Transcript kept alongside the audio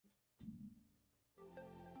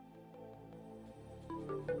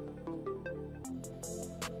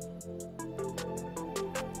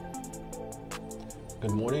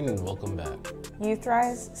Good morning and welcome back. Youth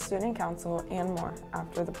Rise, Student Council, and more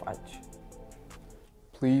after the pledge.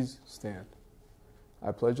 Please stand.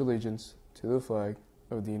 I pledge allegiance to the flag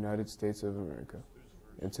of the United States of America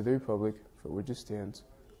and to the republic for which it stands,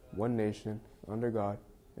 one nation, under God,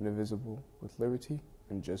 indivisible, with liberty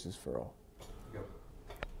and justice for all.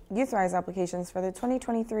 Youth Rise applications for the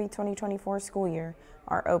 2023-2024 school year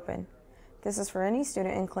are open. This is for any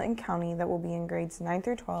student in Clinton County that will be in grades 9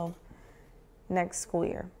 through 12 next school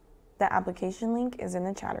year. The application link is in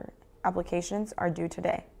the chatter. Applications are due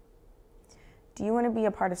today. Do you want to be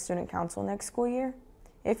a part of Student Council next school year?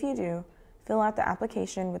 If you do, fill out the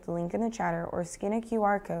application with the link in the chatter or scan a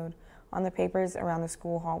QR code on the papers around the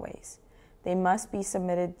school hallways. They must be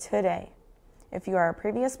submitted today. If you are a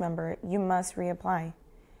previous member, you must reapply.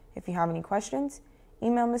 If you have any questions,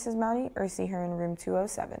 email Mrs. Mowdy or see her in room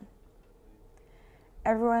 207.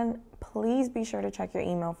 Everyone, please be sure to check your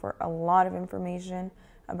email for a lot of information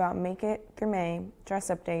about Make It Through May,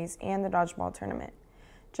 dress-up days, and the dodgeball tournament.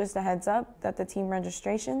 Just a heads up that the team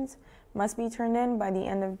registrations must be turned in by the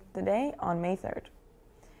end of the day on May 3rd.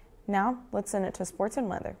 Now, let's send it to sports and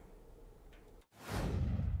weather.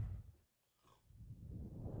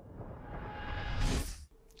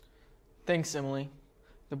 Thanks, Emily.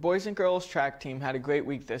 The boys and girls track team had a great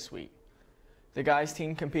week this week. The guys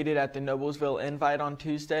team competed at the Noblesville Invite on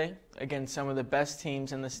Tuesday against some of the best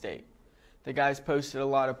teams in the state. The guys posted a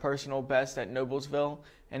lot of personal bests at Noblesville,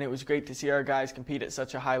 and it was great to see our guys compete at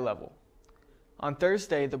such a high level. On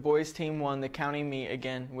Thursday, the boys team won the county meet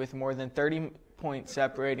again with more than 30 points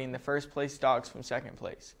separating the first place dogs from second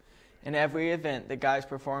place. In every event, the guys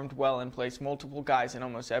performed well and placed multiple guys in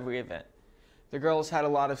almost every event. The girls had a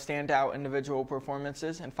lot of standout individual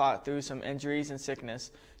performances and fought through some injuries and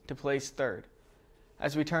sickness to place third.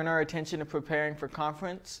 As we turn our attention to preparing for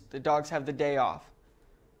conference, the dogs have the day off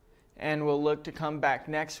and will look to come back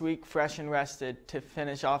next week fresh and rested to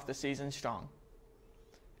finish off the season strong.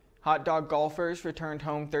 Hot dog golfers returned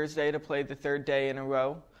home Thursday to play the third day in a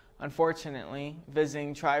row. Unfortunately,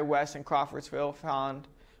 visiting Tri-West and Crawfordsville found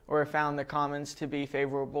the Commons to be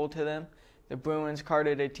favorable to them. The Bruins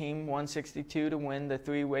carded a team 162 to win the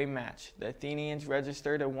three-way match. The Athenians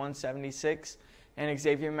registered a 176, and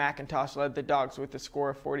Xavier McIntosh led the Dogs with a score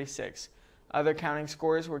of 46. Other counting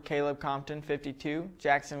scores were Caleb Compton 52,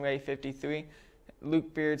 Jackson Ray 53,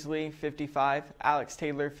 Luke Beardsley 55, Alex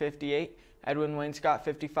Taylor 58, Edwin Wainscott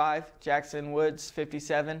 55, Jackson Woods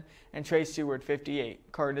 57, and Trey Seward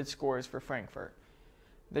 58, carded scores for Frankfort.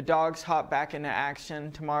 The Dogs hop back into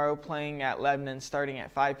action tomorrow, playing at Lebanon starting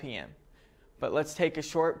at 5 p.m. But let's take a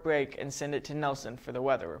short break and send it to Nelson for the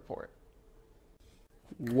weather report.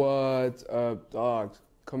 What's up, dogs?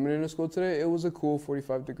 Coming into school today, it was a cool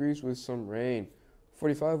 45 degrees with some rain.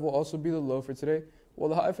 45 will also be the low for today, while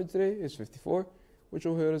the high for today is 54, which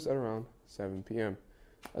will hit us at around 7 p.m.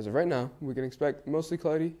 As of right now, we can expect mostly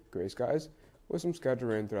cloudy, gray skies with some scattered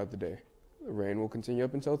rain throughout the day. The rain will continue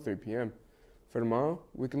up until 3 p.m. For tomorrow,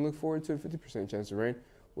 we can look forward to a 50% chance of rain,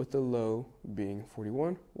 with the low being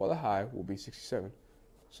 41, while the high will be 67.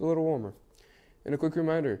 So a little warmer. And a quick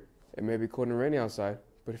reminder, it may be cold and rainy outside,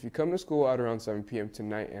 but if you come to school at around 7 p.m.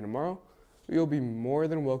 tonight and tomorrow, you'll be more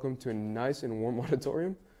than welcome to a nice and warm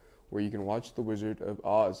auditorium where you can watch The Wizard of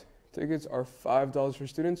Oz. Tickets are $5 for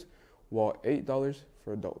students, while $8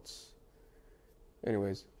 for adults.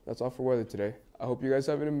 Anyways, that's all for weather today. I hope you guys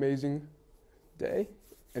have an amazing day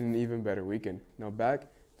and an even better weekend. Now back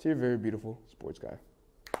to your very beautiful sports guy.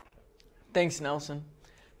 Thanks, Nelson.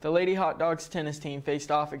 The Lady Hot Dogs tennis team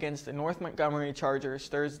faced off against the North Montgomery Chargers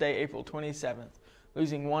Thursday, April 27th,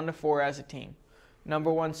 losing 1-4 as a team.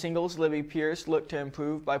 Number 1 singles Libby Pierce looked to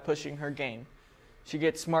improve by pushing her game. She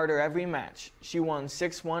gets smarter every match. She won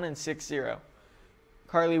 6-1 and 6-0.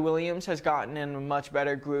 Carly Williams has gotten in a much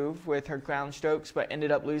better groove with her ground strokes, but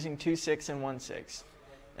ended up losing 2-6 and 1-6.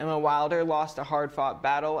 Emma Wilder lost a hard-fought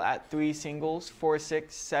battle at 3 singles, 4-6,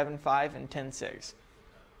 7-5, and 10-6.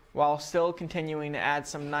 While still continuing to add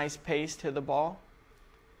some nice pace to the ball.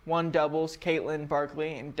 1 doubles, Caitlin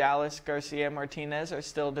Barkley and Dallas Garcia Martinez are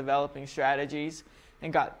still developing strategies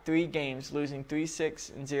and got 3 games, losing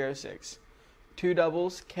 3-6 and 0-6. 2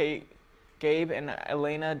 doubles, Gabe and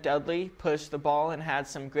Elena Dudley pushed the ball and had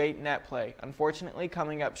some great net play, unfortunately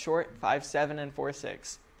coming up short 5-7 and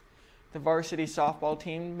 4-6. The varsity softball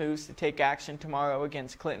team moves to take action tomorrow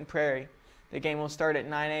against Clinton Prairie. The game will start at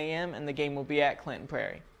 9 a.m. and the game will be at Clinton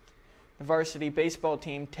Prairie. The varsity baseball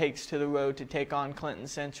team takes to the road to take on Clinton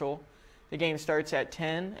Central. The game starts at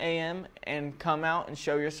 10 a.m. and come out and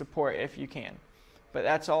show your support if you can. But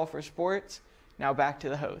that's all for sports. Now back to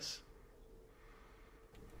the hosts.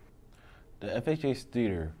 The FHA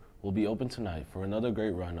Theater will be open tonight for another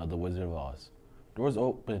great run of The Wizard of Oz. Doors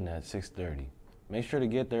open at 6:30. Make sure to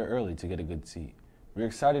get there early to get a good seat. We're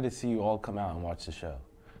excited to see you all come out and watch the show.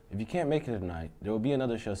 If you can't make it tonight, there will be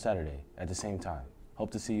another show Saturday at the same time.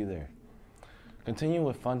 Hope to see you there. Continue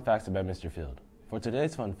with fun facts about Mr. Field. For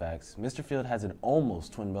today's fun facts, Mr. Field has an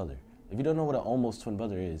almost twin brother. If you don't know what an almost twin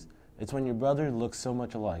brother is, it's when your brother looks so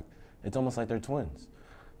much alike, it's almost like they're twins.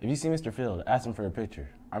 If you see Mr. Field, ask him for a picture.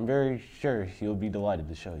 I'm very sure he'll be delighted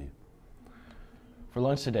to show you. For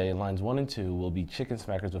lunch today, lines 1 and 2 will be chicken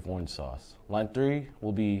smackers with orange sauce. Line 3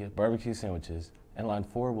 will be barbecue sandwiches, and line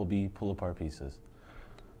 4 will be pull-apart pizzas.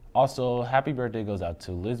 Also, happy birthday goes out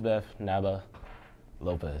to Lizbeth Naba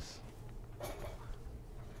Lopez.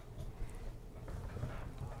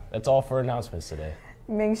 That's all for announcements today.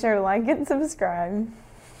 Make sure to like and subscribe.